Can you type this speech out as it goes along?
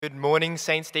Good morning,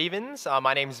 St. Stephen's.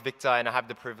 My name is Victor, and I have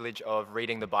the privilege of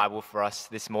reading the Bible for us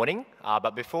this morning.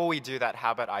 But before we do that,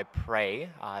 how about I pray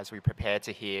as we prepare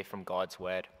to hear from God's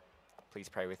word? Please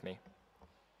pray with me.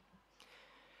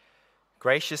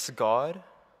 Gracious God,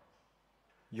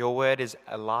 your word is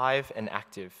alive and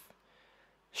active,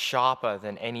 sharper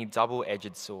than any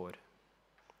double-edged sword.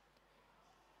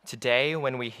 Today,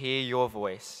 when we hear your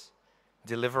voice,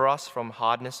 deliver us from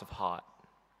hardness of heart.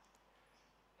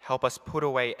 Help us put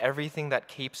away everything that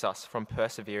keeps us from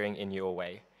persevering in your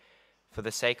way, for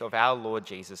the sake of our Lord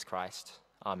Jesus Christ.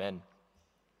 Amen.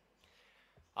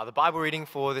 The Bible reading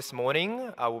for this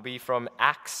morning will be from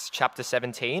Acts chapter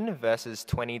 17, verses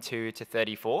 22 to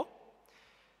 34.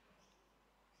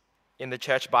 In the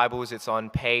church Bibles, it's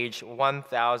on page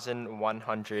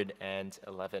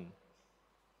 1111.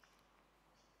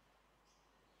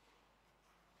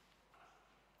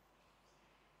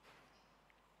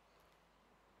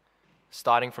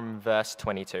 Starting from verse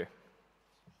 22.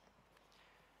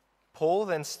 Paul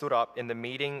then stood up in the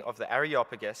meeting of the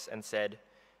Areopagus and said,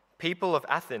 "People of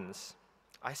Athens,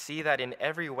 I see that in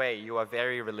every way you are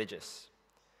very religious.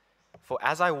 For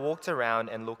as I walked around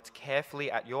and looked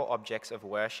carefully at your objects of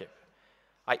worship,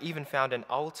 I even found an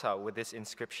altar with this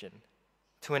inscription,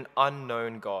 'To an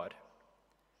unknown God.'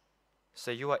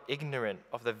 So you are ignorant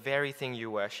of the very thing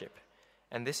you worship,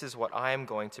 and this is what I am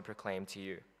going to proclaim to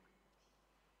you.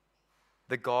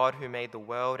 The God who made the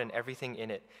world and everything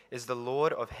in it is the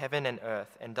Lord of heaven and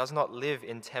earth and does not live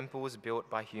in temples built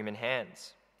by human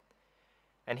hands.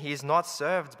 And he is not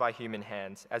served by human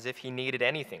hands as if he needed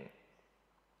anything.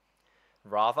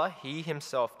 Rather, he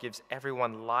himself gives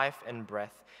everyone life and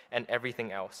breath and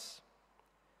everything else.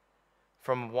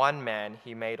 From one man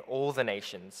he made all the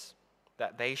nations,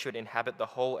 that they should inhabit the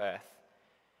whole earth,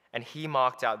 and he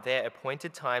marked out their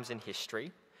appointed times in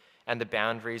history and the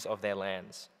boundaries of their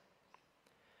lands.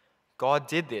 God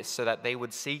did this so that they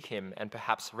would seek him and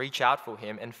perhaps reach out for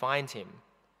him and find him,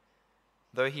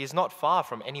 though he is not far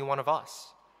from any one of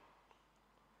us.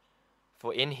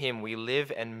 For in him we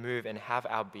live and move and have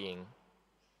our being.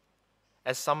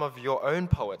 As some of your own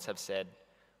poets have said,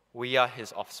 we are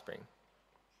his offspring.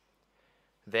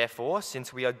 Therefore,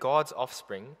 since we are God's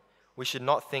offspring, we should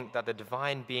not think that the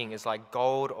divine being is like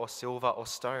gold or silver or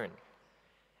stone,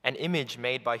 an image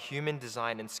made by human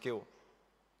design and skill.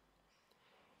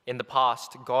 In the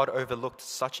past, God overlooked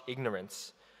such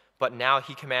ignorance, but now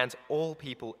he commands all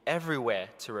people everywhere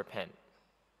to repent.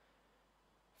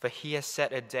 For he has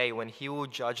set a day when he will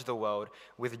judge the world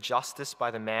with justice by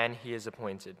the man he has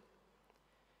appointed.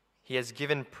 He has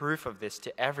given proof of this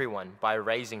to everyone by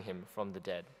raising him from the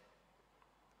dead."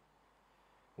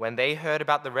 When they heard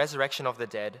about the resurrection of the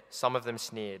dead, some of them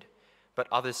sneered,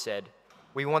 but others said,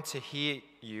 "We want to hear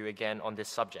you again on this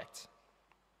subject."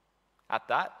 At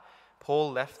that,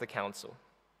 Paul left the council.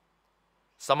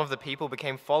 Some of the people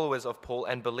became followers of Paul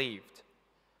and believed.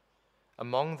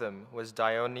 Among them was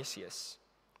Dionysius,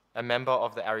 a member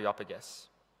of the Areopagus,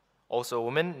 also a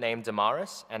woman named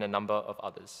Damaris, and a number of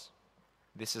others.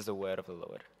 This is the word of the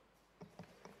Lord.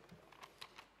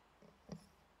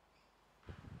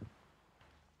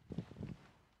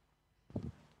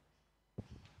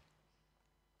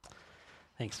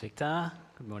 Thanks, Victor.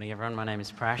 Good morning, everyone. My name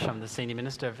is Prash. I'm the Senior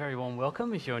Minister. A very warm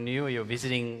welcome if you're new or you're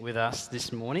visiting with us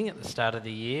this morning at the start of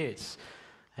the year.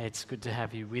 It's good to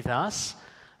have you with us.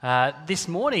 This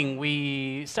morning,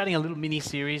 we're starting a little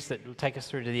mini-series that will take us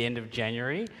through to the end of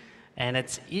January, and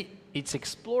it's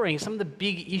exploring some of the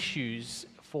big issues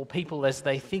for people as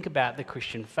they think about the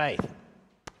Christian faith.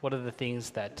 What are the things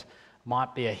that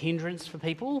might be a hindrance for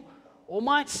people, or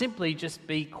might simply just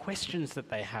be questions that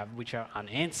they have which are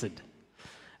unanswered?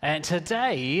 And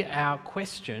today, our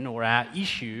question or our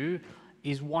issue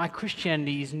is why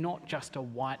Christianity is not just a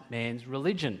white man's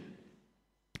religion.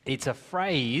 It's a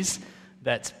phrase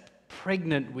that's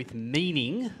pregnant with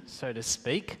meaning, so to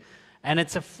speak, and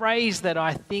it's a phrase that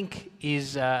I think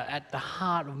is at the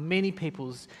heart of many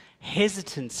people's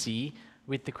hesitancy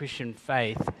with the Christian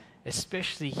faith,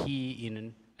 especially here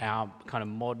in our kind of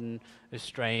modern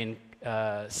Australian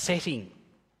setting.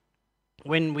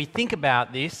 When we think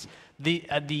about this,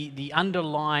 the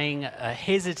underlying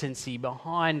hesitancy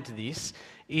behind this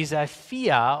is a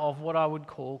fear of what I would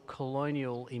call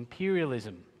colonial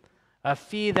imperialism, a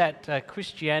fear that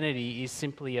Christianity is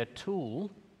simply a tool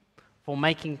for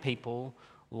making people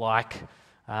like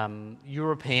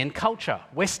European culture,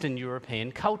 Western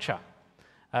European culture.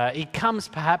 It comes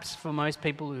perhaps for most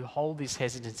people who hold this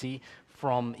hesitancy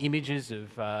from images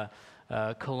of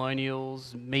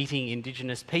colonials meeting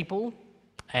Indigenous people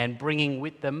and bringing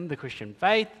with them the Christian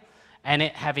faith, and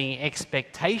having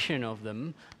expectation of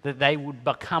them that they would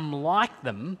become like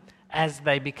them as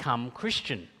they become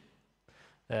Christian.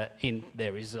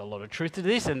 There is a lot of truth to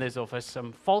this, and there's also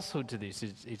some falsehood to this.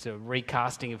 It's a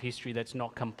recasting of history that's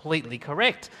not completely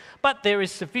correct. But there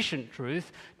is sufficient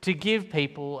truth to give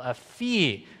people a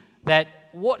fear that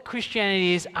what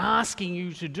Christianity is asking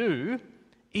you to do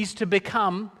is to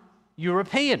become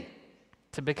European,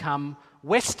 to become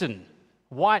Western,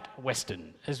 white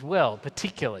Western as well,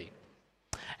 particularly.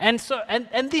 And so,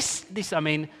 and this, I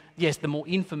mean, yes, the more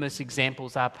infamous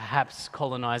examples are perhaps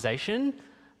colonization,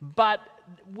 but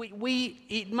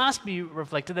it must be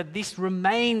reflected that this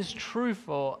remains true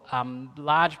for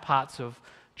large parts of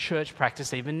church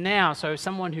practice even now. So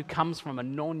someone who comes from a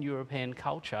non-European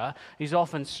culture is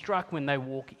often struck when they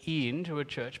walk into a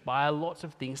church by lots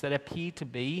of things that appear to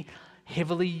be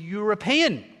heavily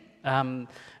European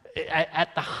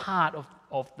at the heart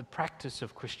of the practice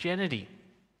of Christianity.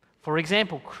 For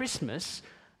example, Christmas.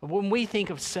 When we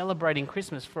think of celebrating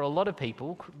Christmas, for a lot of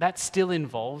people, that still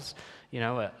involves,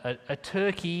 a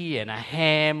turkey and a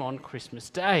ham on Christmas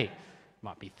Day. It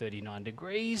might be 39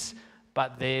 degrees,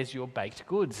 but there's your baked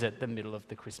goods at the middle of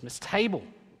the Christmas table.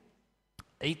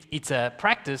 It's a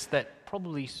practice that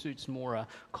probably suits more a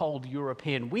cold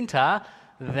European winter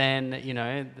than,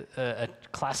 a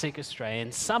classic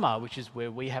Australian summer, which is where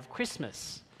we have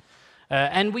Christmas.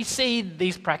 And we see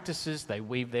these practices, they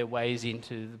weave their ways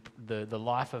into the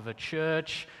life of a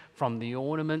church, from the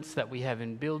ornaments that we have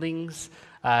in buildings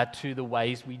to the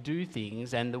ways we do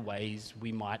things and the ways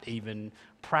we might even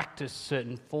practice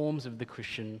certain forms of the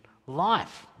Christian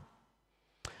life.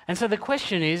 And so the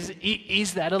question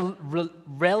is that a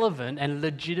relevant and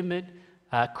legitimate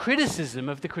criticism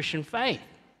of the Christian faith?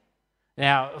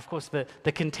 Now, of course,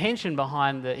 the contention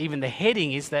behind even the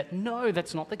heading is that no,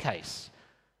 that's not the case.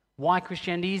 Why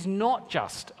Christianity is not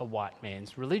just a white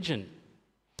man's religion.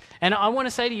 And I want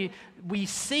to say to you, we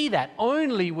see that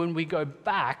only when we go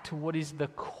back to what is the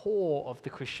core of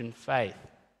the Christian faith.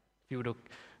 If you were to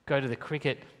go to the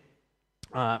cricket,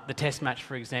 the test match,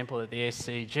 for example, at the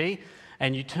SCG,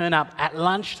 and you turn up at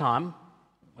lunchtime,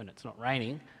 when it's not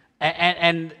raining,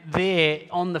 and there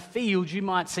on the field you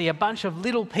might see a bunch of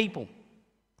little people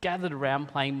gathered around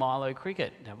playing Milo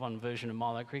cricket. Now, one version of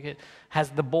Milo cricket has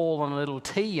the ball on a little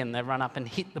tee and they run up and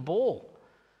hit the ball.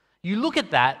 You look at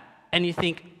that and you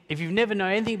think, if you've never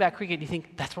known anything about cricket, you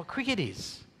think, that's what cricket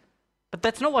is. But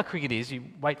that's not what cricket is. You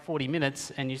wait 40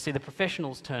 minutes and you see the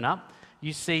professionals turn up.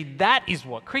 You see that is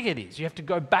what cricket is. You have to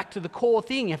go back to the core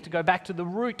thing. You have to go back to the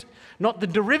root, not the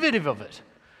derivative of it.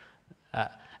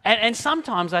 And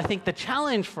sometimes I think the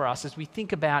challenge for us as we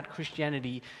think about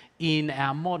Christianity in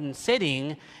our modern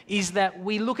setting is that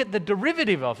we look at the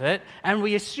derivative of it and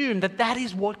we assume that that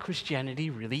is what Christianity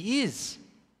really is.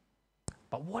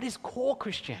 But what is core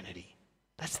Christianity?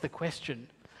 That's the question.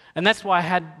 And that's why I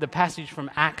had the passage from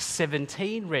Acts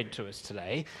 17 read to us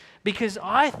today, because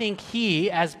I think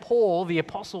here, as Paul, the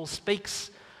apostle,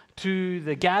 speaks to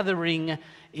the gathering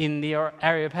in the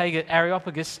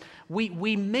Areopagus,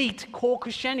 we meet core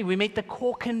Christianity. We meet the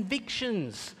core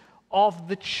convictions of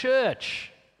the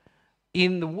church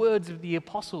in the words of the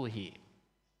apostle here.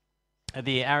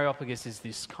 The Areopagus is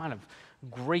this kind of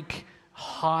Greek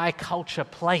high culture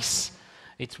place.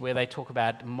 It's where they talk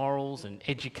about morals and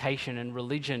education and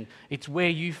religion. It's where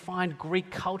you find Greek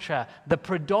culture, the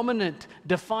predominant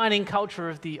defining culture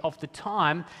of the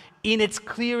time, in its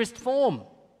clearest form.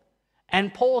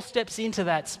 And Paul steps into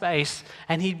that space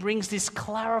and he brings this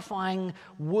clarifying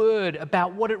word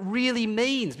about what it really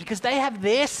means, because they have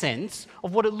their sense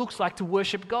of what it looks like to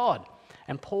worship God.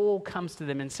 And Paul comes to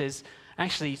them and says,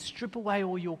 actually, strip away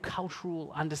all your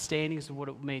cultural understandings of what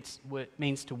it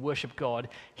means to worship God.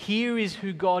 Here is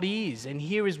who God is, and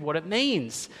here is what it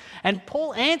means. And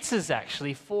Paul answers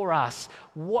actually for us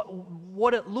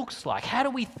what it looks like. How do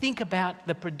we think about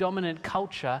the predominant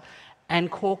culture and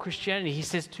core Christianity? He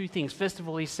says two things. First of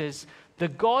all, he says, the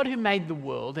God who made the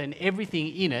world and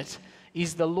everything in it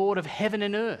is the Lord of heaven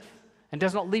and earth, and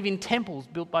does not live in temples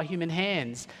built by human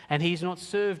hands, and he is not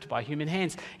served by human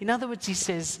hands. In other words, he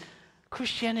says,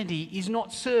 Christianity is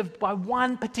not served by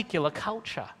one particular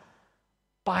culture,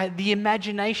 by the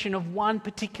imagination of one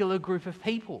particular group of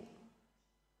people.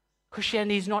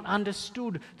 Christianity is not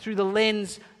understood through the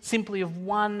lens simply of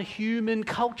one human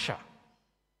culture.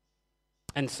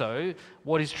 And so,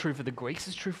 what is true for the Greeks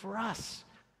is true for us.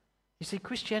 You see,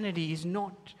 Christianity is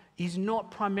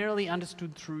not primarily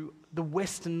understood through the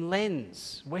Western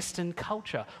lens, Western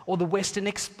culture, or the Western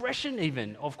expression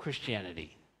even of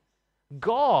Christianity.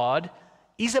 God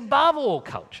is above all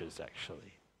cultures,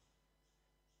 actually.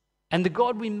 And the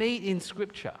God we meet in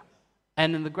Scripture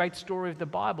and in the great story of the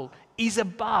Bible, is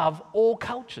above all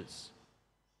cultures.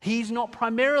 He's not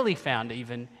primarily found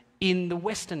even in the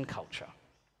Western culture.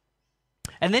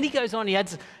 And then he goes on,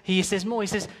 he says more. He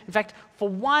says, in fact, for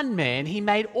one man, he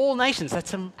made all nations. That's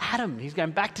from Adam. He's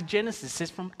going back to Genesis. It says,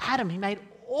 from Adam, he made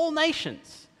all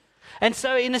nations. And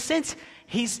so, in a sense,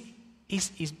 he's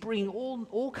bringing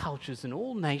all cultures and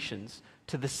all nations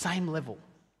to the same level.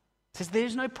 He says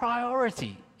there's no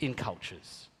priority in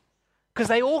cultures because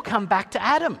they all come back to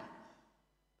Adam.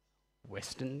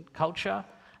 Western culture,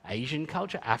 Asian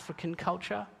culture, African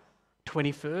culture,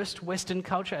 21st Western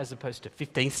culture as opposed to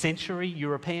 15th century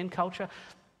European culture,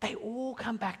 they all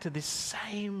come back to this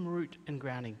same root and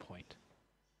grounding point.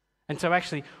 And so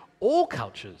actually all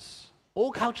cultures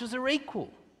are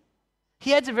equal.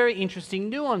 He adds a very interesting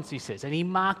nuance, he says, and he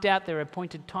marked out their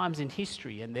appointed times in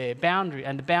history and their boundary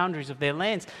and the boundaries of their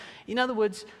lands. In other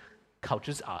words,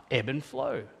 cultures are ebb and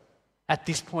flow. At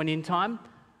this point in time,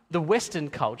 the Western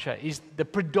culture is the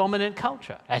predominant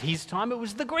culture. At his time, it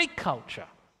was the Greek culture.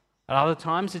 At other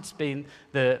times, it's been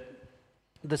the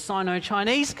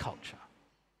Sino-Chinese culture.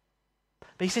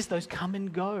 But he says those come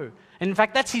and go. And in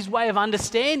fact, that's his way of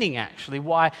understanding, actually,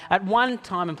 why at one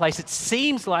time and place it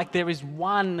seems like there is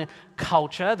one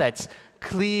culture that's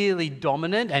clearly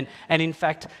dominant, and in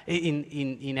fact,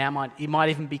 in our mind, it might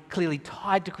even be clearly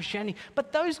tied to Christianity.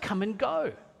 But those come and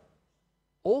go.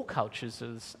 All cultures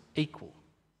are equal.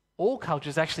 All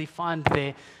cultures actually find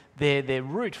their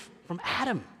root from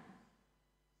Adam.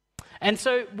 And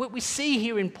so what we see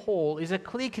here in Paul is a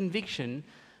clear conviction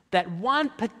that one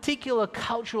particular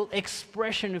cultural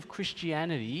expression of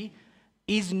Christianity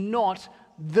is not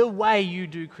the way you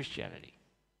do Christianity.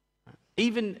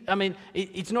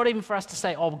 It's not even for us to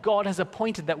say, oh, God has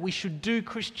appointed that we should do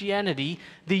Christianity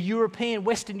the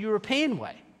Western European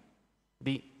way,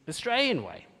 the Australian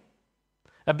way.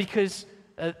 Because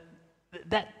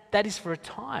that is for a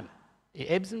time. It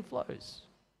ebbs and flows.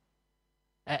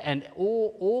 And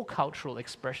all cultural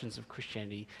expressions of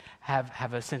Christianity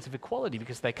have a sense of equality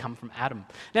because they come from Adam.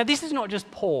 Now, this is not just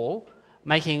Paul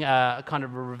making a kind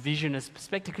of a revisionist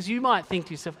perspective, because you might think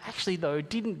to yourself, actually, though,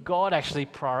 didn't God actually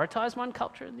prioritize one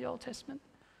culture in the Old Testament?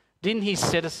 Didn't he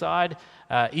set aside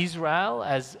Israel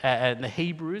and the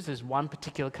Hebrews as one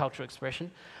particular cultural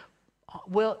expression?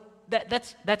 Well,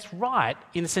 that's right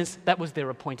in the sense that was their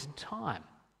appointed time.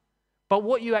 But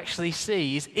what you actually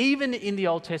see is even in the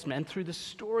Old Testament and through the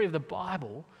story of the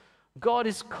Bible, God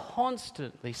is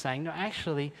constantly saying, no,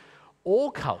 actually, all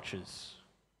cultures,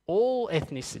 all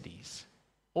ethnicities,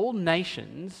 all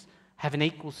nations have an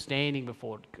equal standing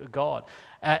before God.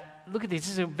 Look at this.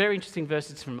 This is a very interesting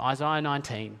verse. It's from Isaiah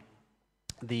 19.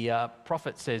 The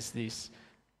prophet says this.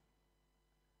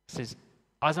 It says,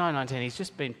 Isaiah 19, he's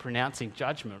just been pronouncing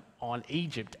judgment on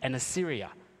Egypt and Assyria.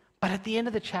 But at the end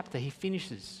of the chapter, he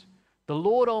finishes, the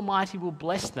Lord Almighty will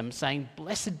bless them, saying,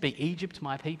 blessed be Egypt,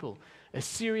 my people,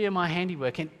 Assyria, my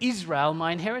handiwork, and Israel,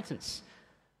 my inheritance.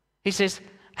 He says,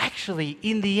 actually,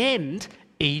 in the end,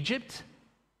 Egypt,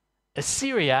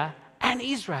 Assyria, and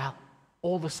Israel,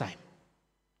 all the same.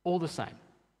 All the same.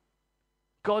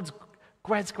 God's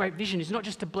great vision is not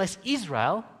just to bless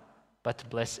Israel, but to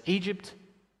bless Egypt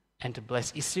and to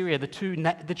bless Assyria, the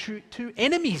two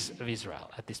enemies of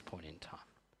Israel at this point in time.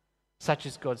 Such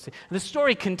as God's. The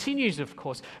story continues, of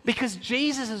course, because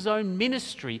Jesus' own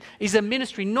ministry is a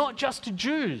ministry not just to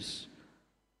Jews,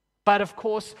 but of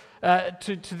course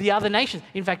to the other nations.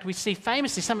 In fact, we see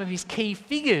famously some of his key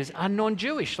figures are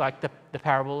non-Jewish, like the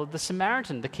parable of the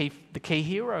Samaritan. The key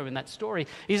hero in that story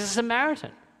is a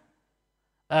Samaritan.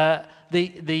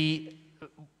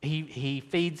 He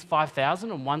feeds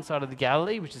 5,000 on one side of the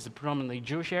Galilee, which is a predominantly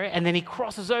Jewish area, and then he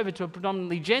crosses over to a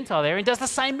predominantly Gentile area and does the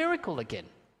same miracle again.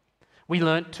 We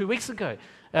learnt 2 weeks ago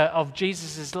of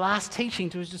Jesus' last teaching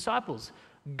to his disciples.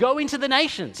 Go into the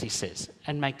nations, he says,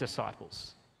 and make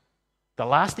disciples. The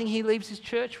last thing he leaves his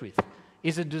church with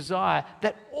is a desire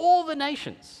that all the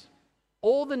nations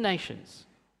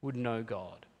would know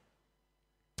God.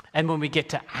 And when we get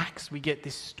to Acts, we get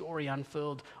this story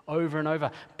unfurled over and over.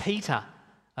 Peter,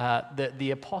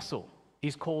 the apostle,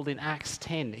 is called in Acts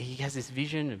 10. He has this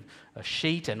vision of a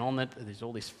sheet, and on it there's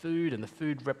all this food, and the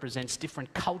food represents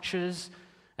different cultures.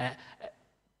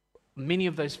 Many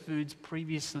of those foods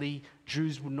previously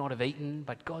Jews would not have eaten,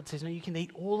 but God says, no, you can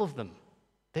eat all of them.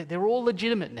 They're all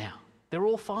legitimate now. They're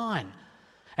all fine.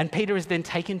 And Peter is then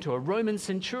taken to a Roman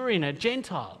centurion, a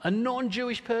Gentile, a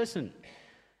non-Jewish person.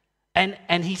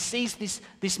 And he sees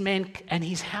this man and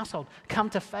his household come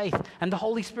to faith, and the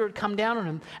Holy Spirit come down on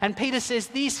him. And Peter says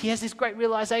this, he has this great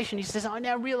realization. He says, I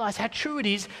now realize how true it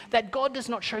is that God does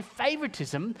not show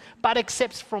favoritism, but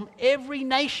accepts from every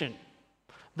nation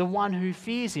the one who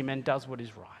fears him and does what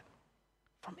is right.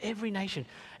 From every nation.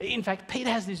 In fact,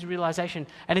 Peter has this realization,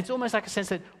 and it's almost like a sense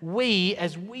that we,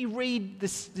 as we read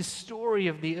this story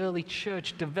of the early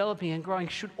church developing and growing,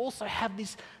 should also have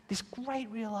this great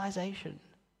realization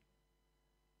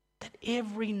that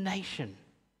every nation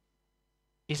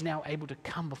is now able to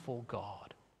come before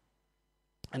God.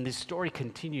 And this story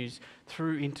continues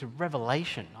through into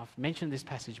Revelation. I've mentioned this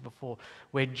passage before,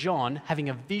 where John, having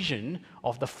a vision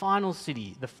of the final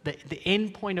city, the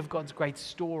end point of God's great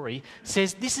story,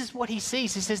 says this is what he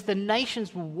sees. He says the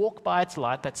nations will walk by its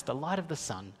light, that's the light of the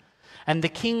sun, and the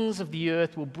kings of the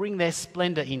earth will bring their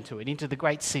splendor into it, into the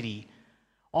great city.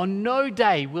 On no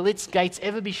day will its gates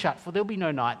ever be shut, for there'll be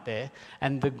no night there,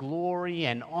 and the glory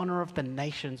and honor of the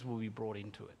nations will be brought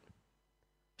into it.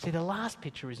 See, the last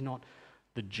picture is not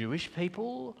the Jewish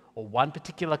people or one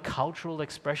particular cultural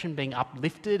expression being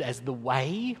uplifted as the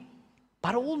way,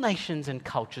 but all nations and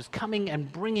cultures coming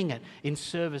and bringing it in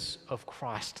service of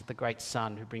Christ, the great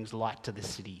Son who brings light to the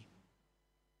city.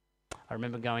 I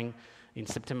remember going in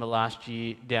September last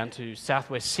year down to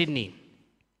southwest Sydney.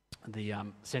 The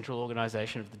central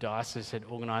organisation of the diocese had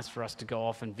organised for us to go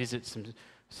off and visit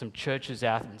some churches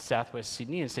out in southwest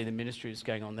Sydney and see the ministry that's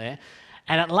going on there.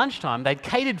 And at lunchtime, they'd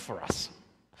catered for us.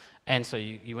 And so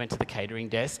you went to the catering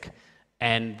desk,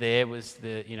 and there was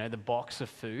the box of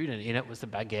food, and in it was the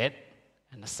baguette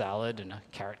and a salad and a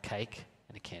carrot cake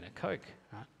and a can of Coke.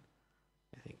 Right?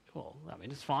 You think, well, I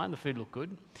mean, it's fine. The food looked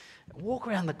good. Walk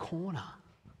around the corner,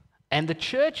 and the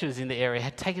churches in the area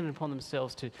had taken it upon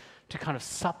themselves to kind of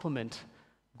supplement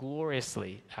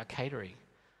gloriously our catering.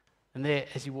 And there,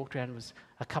 as you walked around, was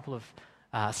a couple of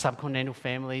subcontinental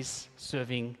families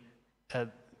serving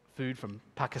food from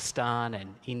Pakistan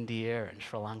and India and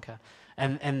Sri Lanka.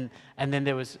 And then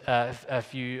there was a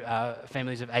few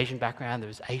families of Asian background. There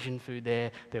was Asian food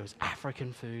there. There was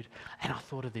African food. And I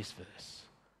thought of this verse.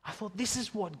 I thought, this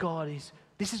is what God is.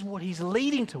 This is what he's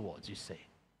leading towards, you see.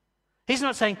 He's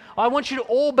not saying, I want you to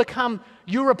all become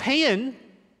European.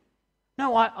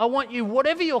 No, I want you,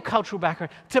 whatever your cultural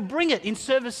background, to bring it in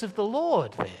service of the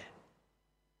Lord there.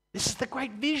 This is the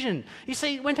great vision. You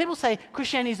see, when people say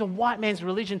Christianity is a white man's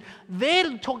religion,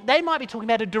 they might be talking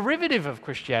about a derivative of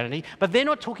Christianity, but they're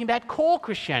not talking about core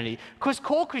Christianity, because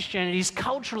core Christianity is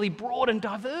culturally broad and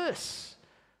diverse.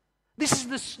 This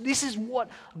is what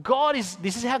God is.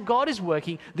 This is how God is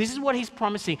working. This is what he's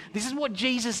promising. This is what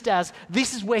Jesus does.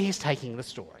 This is where he's taking the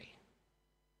story.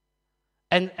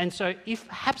 And so if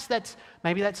perhaps that's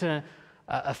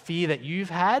a fear that you've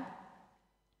had,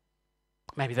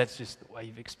 maybe that's just the way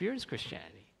you've experienced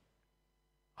Christianity.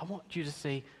 I want you to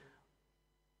see,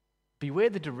 beware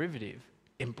the derivative,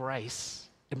 embrace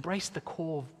the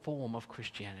core form of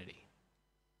Christianity.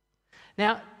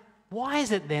 Now, why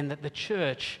is it then that the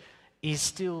church is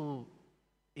still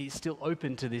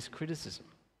open to this criticism?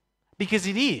 Because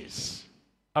it is.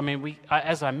 I mean,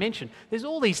 as I mentioned, there's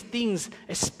all these things,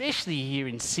 especially here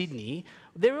in Sydney,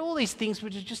 there are all these things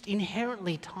which are just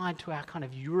inherently tied to our kind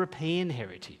of European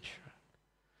heritage.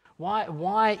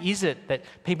 Why is it that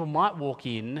people might walk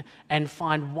in and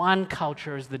find one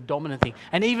culture as the dominant thing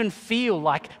and even feel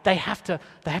like they have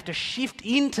to shift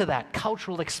into that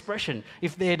cultural expression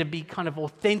if they're to be kind of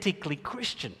authentically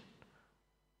Christian?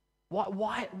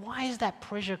 Why is that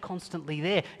pressure constantly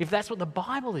there if that's what the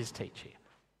Bible is teaching?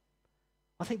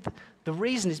 I think the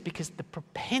reason is because the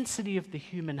propensity of the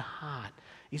human heart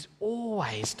is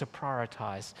always to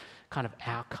prioritize kind of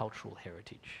our cultural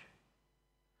heritage.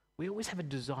 We always have a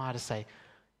desire to say,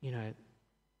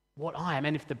 what I am,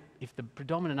 and if the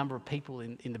predominant number of people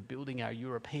in the building are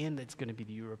European, that's going to be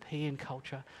the European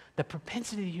culture. The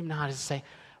propensity of the human heart is to say,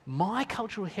 my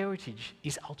cultural heritage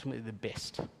is ultimately the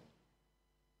best.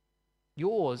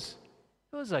 Yours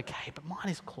is okay, but mine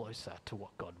is closer to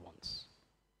what God wants.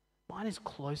 Mine is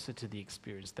closer to the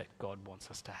experience that God wants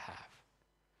us to have.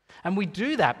 And we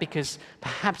do that because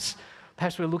perhaps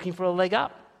we're looking for a leg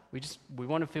up. We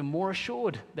want to feel more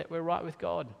assured that we're right with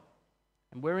God.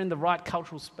 And we're in the right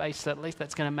cultural space, so at least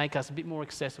that's going to make us a bit more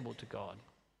accessible to God.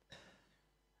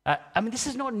 This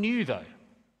is not new, though.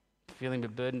 Feeling a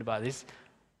bit burdened by this.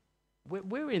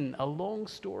 We're in a long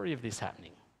story of this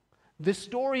happening. The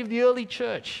story of the early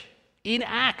church in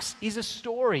Acts is a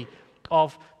story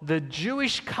of the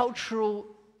Jewish cultural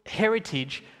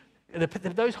heritage,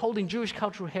 those holding Jewish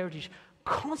cultural heritage,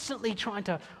 constantly trying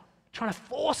to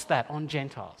force that on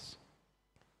Gentiles.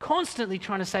 Constantly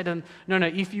trying to say to them, no,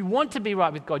 if you want to be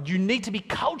right with God, you need to be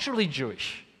culturally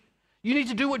Jewish. You need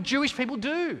to do what Jewish people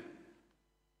do.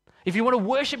 If you want to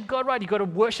worship God right, you've got to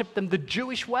worship them the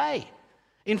Jewish way.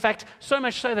 In fact, so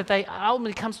much so that they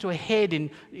ultimately comes to a head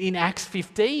in Acts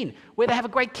 15, where they have a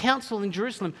great council in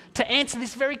Jerusalem to answer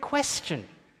this very question.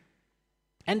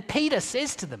 And Peter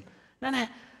says to them, no,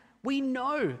 we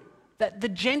know that the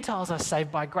Gentiles are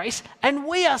saved by grace and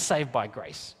we are saved by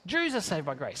grace. Jews are saved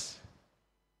by grace.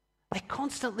 They're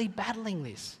constantly battling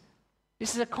this.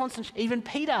 This is a constant, even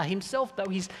Peter himself, though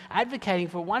he's advocating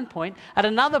for one point, at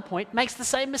another point makes the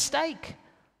same mistake.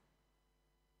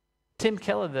 Tim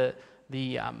Keller,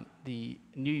 the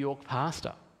New York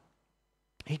pastor,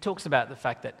 he talks about the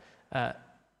fact that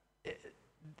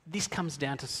this comes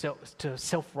down to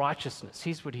self-righteousness.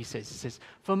 Here's what he says. He says,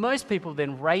 for most people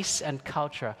then race and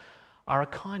culture are a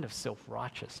kind of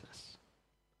self-righteousness.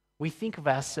 We think of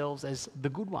ourselves as the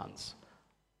good ones,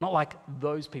 not like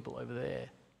those people over there.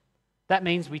 That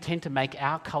means we tend to make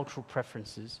our cultural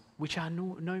preferences, which are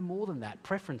no more than that,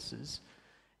 preferences,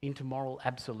 into moral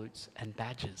absolutes and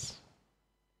badges.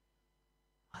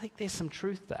 I think there's some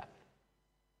truth to that.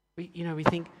 We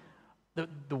think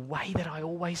the way that I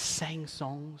always sang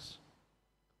songs,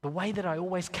 the way that I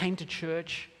always came to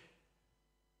church,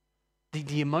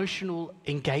 the emotional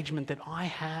engagement that I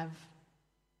have,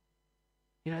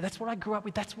 that's what I grew up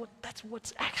with. That's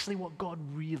what's actually what God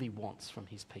really wants from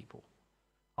his people.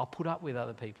 I'll put up with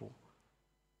other people,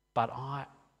 but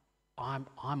I'm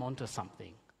onto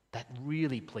something that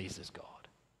really pleases God.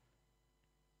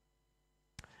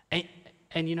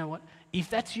 And you know what? If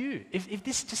that's you, if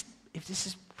this just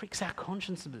pricks our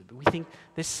conscience a bit, we think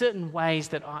there's certain ways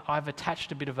that I've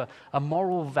attached a bit of a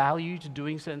moral value to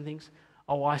doing certain things.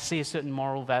 Oh, I see a certain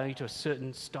moral value to a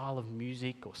certain style of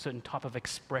music or a certain type of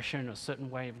expression or a certain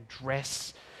way of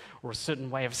dress or a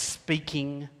certain way of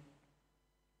speaking.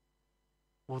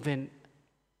 Well, then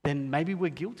maybe we're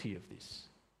guilty of this.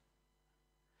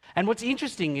 And what's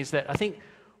interesting is that I think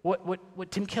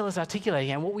what Tim Keller's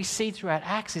articulating and what we see throughout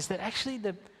Acts is that actually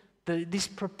this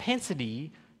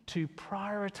propensity to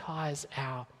prioritize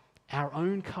our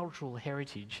own cultural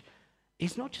heritage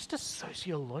is not just a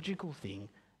sociological thing,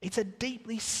 it's a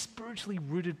deeply spiritually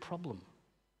rooted problem,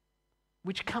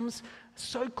 which comes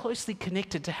so closely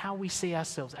connected to how we see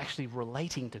ourselves actually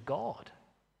relating to God.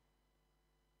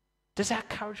 Does our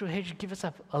cultural heritage give us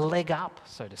a leg up,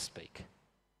 so to speak?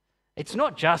 It's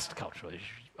not just cultural heritage.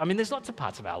 I mean, there's lots of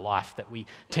parts of our life that we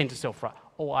tend to self-right.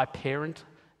 Oh, I parent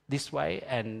this way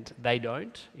and they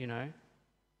don't,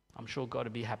 I'm sure God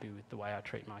would be happy with the way I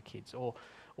treat my kids.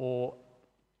 Or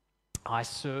I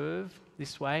serve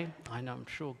this way. I'm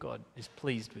sure God is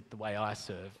pleased with the way I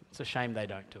serve. It's a shame they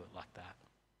don't do it like that.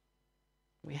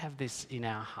 We have this in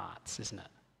our hearts, isn't it?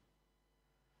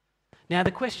 Now,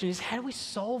 the question is, how do we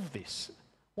solve this?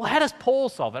 Well, how does Paul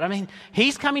solve it? I mean,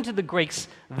 he's coming to the Greeks.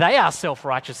 They are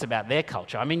self-righteous about their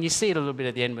culture. I mean, you see it a little bit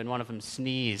at the end when one of them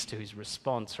sneers to his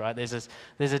response, right? There's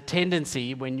a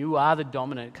tendency when you are the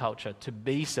dominant culture to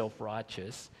be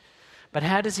self-righteous. But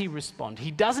how does he respond?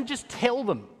 He doesn't just tell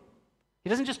them. He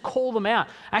doesn't just call them out.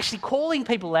 Actually, calling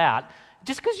people out,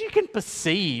 just because you can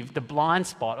perceive the blind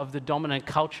spot of the dominant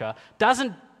culture,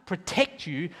 doesn't protect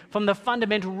you from the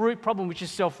fundamental root problem, which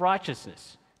is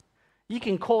self-righteousness. You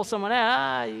can call someone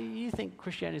out, you think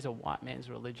Christianity is a white man's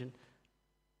religion,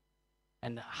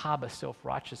 and harbour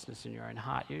self-righteousness in your own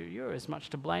heart. You're as much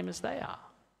to blame as they are.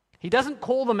 He doesn't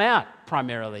call them out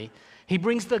primarily. He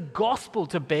brings the gospel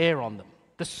to bear on them.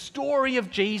 The story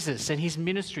of Jesus and his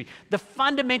ministry, the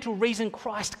fundamental reason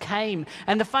Christ came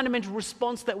and the fundamental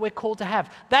response that we're called to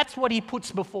have. That's what he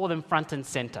puts before them front and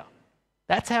centre.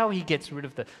 That's how he gets rid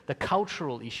of the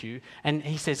cultural issue. And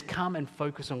he says, come and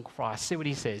focus on Christ. See what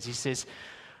he says. He says,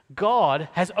 God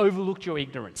has overlooked your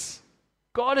ignorance.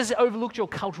 God has overlooked your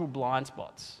cultural blind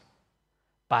spots.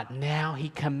 But now he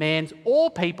commands all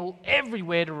people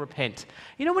everywhere to repent.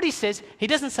 You know what he says? He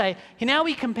doesn't say, now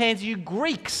he commands you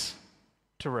Greeks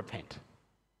to repent.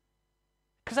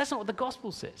 Because that's not what the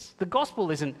gospel says. The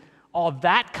gospel isn't,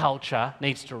 that culture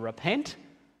needs to repent.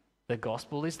 The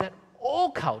gospel is that all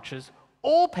cultures,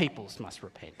 all peoples must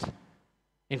repent.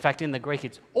 In fact, in the Greek,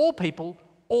 it's all people,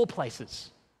 all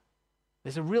places.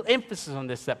 There's a real emphasis on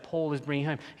this that Paul is bringing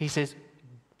home. He says,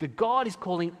 the God is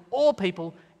calling all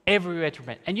people everywhere to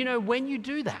repent. And when you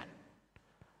do that,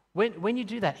 when you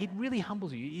do that, it really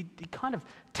humbles you. It kind of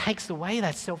takes away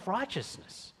that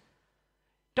self-righteousness.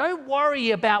 Don't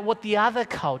worry about what the other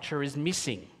culture is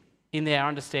missing in their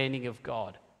understanding of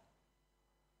God.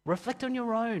 Reflect on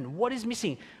your own. What is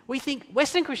missing? We think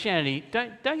Western Christianity,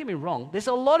 don't get me wrong, there's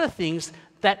a lot of things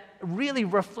that really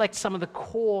reflect some of the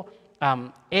core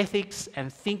ethics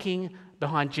and thinking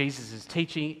behind Jesus'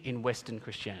 teaching in Western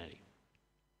Christianity.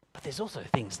 But there's also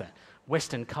things that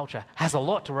Western culture has a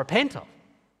lot to repent of.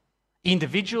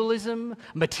 individualism,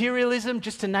 materialism,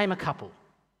 just to name a couple.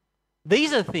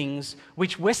 These are things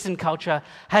which Western culture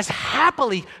has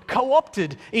happily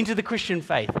co-opted into the Christian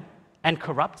faith and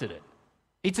corrupted it.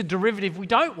 It's a derivative we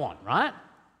don't want, right?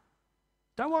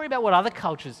 Don't worry about what other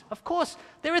cultures. Of course,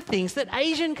 there are things that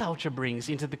Asian culture brings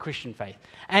into the Christian faith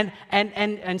and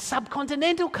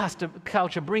subcontinental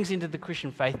culture brings into the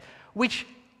Christian faith, which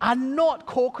are not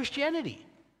core Christianity.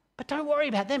 But don't worry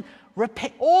about them.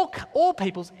 Repent. All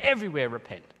peoples everywhere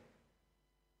repent.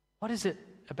 What is it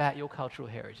about your cultural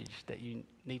heritage that you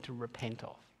need to repent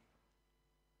of?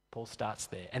 Paul starts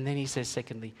there. And then he says,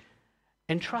 secondly,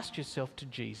 entrust yourself to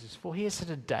Jesus, for he has set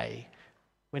a day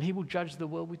when he will judge the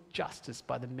world with justice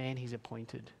by the man he's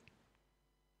appointed.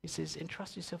 He says,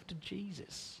 entrust yourself to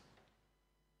Jesus.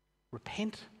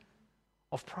 Repent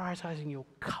of prioritizing your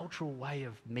cultural way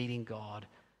of meeting God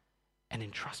and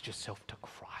entrust yourself to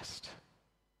Christ.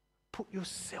 Put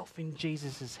yourself in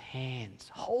Jesus' hands,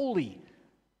 holy.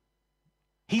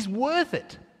 He's worth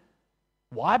it.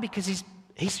 Why? Because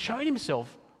he's shown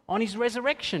himself on his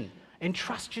resurrection.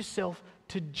 Entrust yourself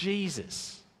to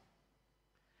Jesus.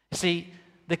 See,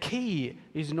 the key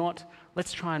is not,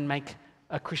 let's try and make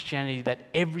a Christianity that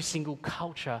every single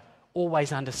culture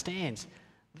always understands.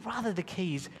 Rather, the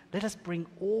key is, let us bring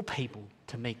all people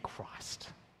to meet Christ,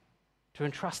 to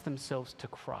entrust themselves to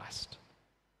Christ.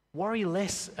 Worry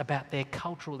less about their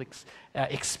cultural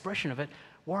expression of it.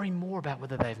 Worry more about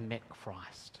whether they've met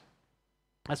Christ.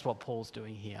 That's what Paul's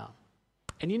doing here.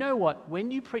 And you know what?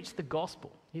 When you preach the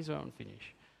gospel, here's where I want to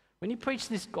finish. When you preach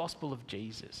this gospel of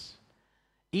Jesus,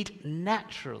 it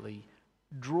naturally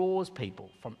draws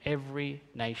people from every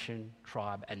nation,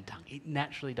 tribe, and tongue. It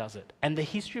naturally does it. And the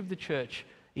history of the church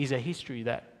is a history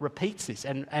that repeats this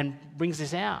and brings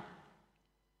this out.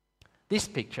 This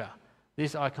picture,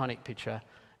 this iconic picture,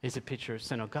 is a picture of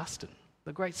St. Augustine,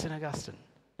 the great St. Augustine.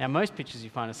 Now, most pictures you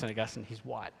find of St. Augustine, he's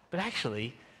white. But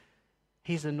actually,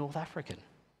 he's a North African.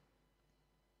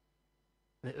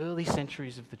 The early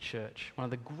centuries of the church, one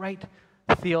of the great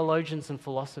theologians and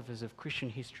philosophers of Christian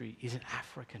history is an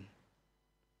African.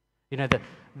 You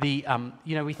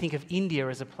know, we think of India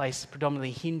as a place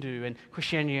predominantly Hindu, and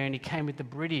Christianity only came with the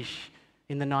British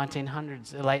in the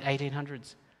 1900s, the late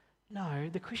 1800s. No,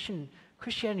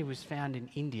 Christianity was found in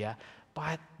India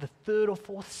by the 3rd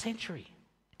or 4th century,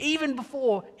 even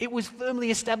before it was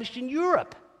firmly established in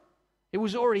Europe. It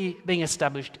was already being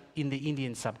established in the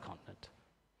Indian subcontinent.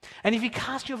 And if you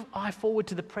cast your eye forward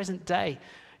to the present day,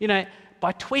 you know,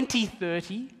 by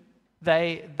 2030,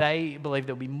 they believe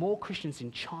there'll be more Christians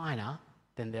in China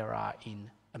than there are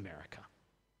in America.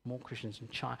 More Christians in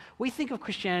China. We think of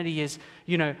Christianity as,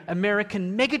 you know,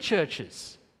 American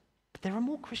megachurches. But there are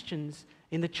more Christians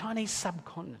in the Chinese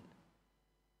subcontinent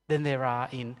than there are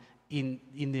in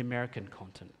the American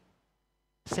continent.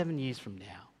 7 years from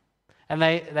now. And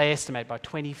they estimate by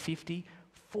 2050,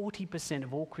 40%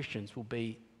 of all Christians will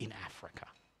be in Africa.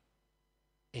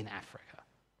 In Africa.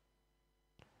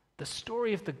 The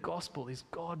story of the gospel is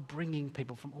God bringing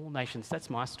people from all nations.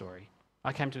 That's my story.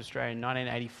 I came to Australia in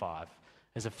 1985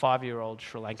 as a 5-year-old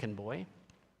Sri Lankan boy.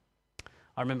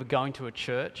 I remember going to a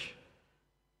church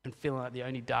and feeling like the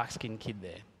only dark-skinned kid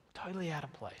there, totally out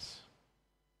of place.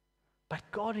 But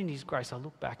God in his grace, I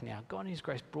look back now, God in his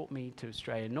grace brought me to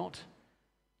Australia not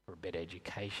for a better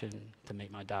education, to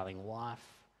meet my darling wife,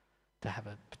 to have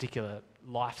a particular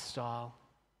lifestyle.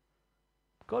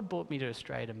 God brought me to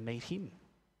Australia to meet him.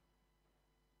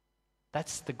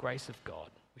 That's the grace of God,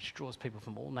 which draws people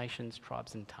from all nations,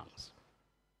 tribes, and tongues.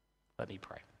 Let me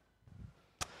pray.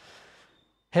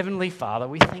 Heavenly Father,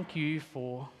 we thank you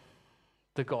for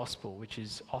the gospel which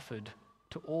is offered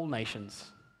to all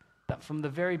nations, that from the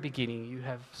very beginning you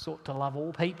have sought to love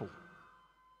all people,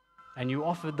 and you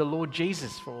offered the Lord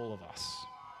Jesus for all of us.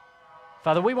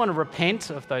 Father, we want to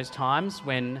repent of those times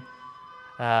when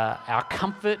our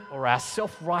comfort or our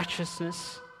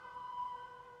self-righteousness,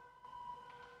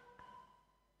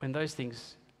 when those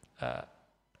things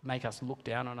make us look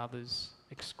down on others,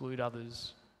 exclude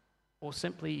others, or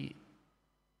simply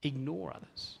ignore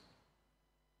others.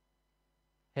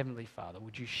 Heavenly Father,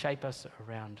 would you shape us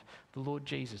around the Lord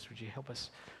Jesus? Would you help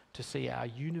us to see our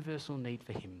universal need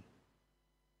for him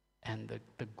and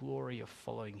the glory of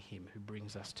following him who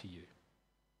brings us to you?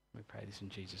 We pray this in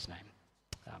Jesus' name.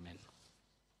 Amen.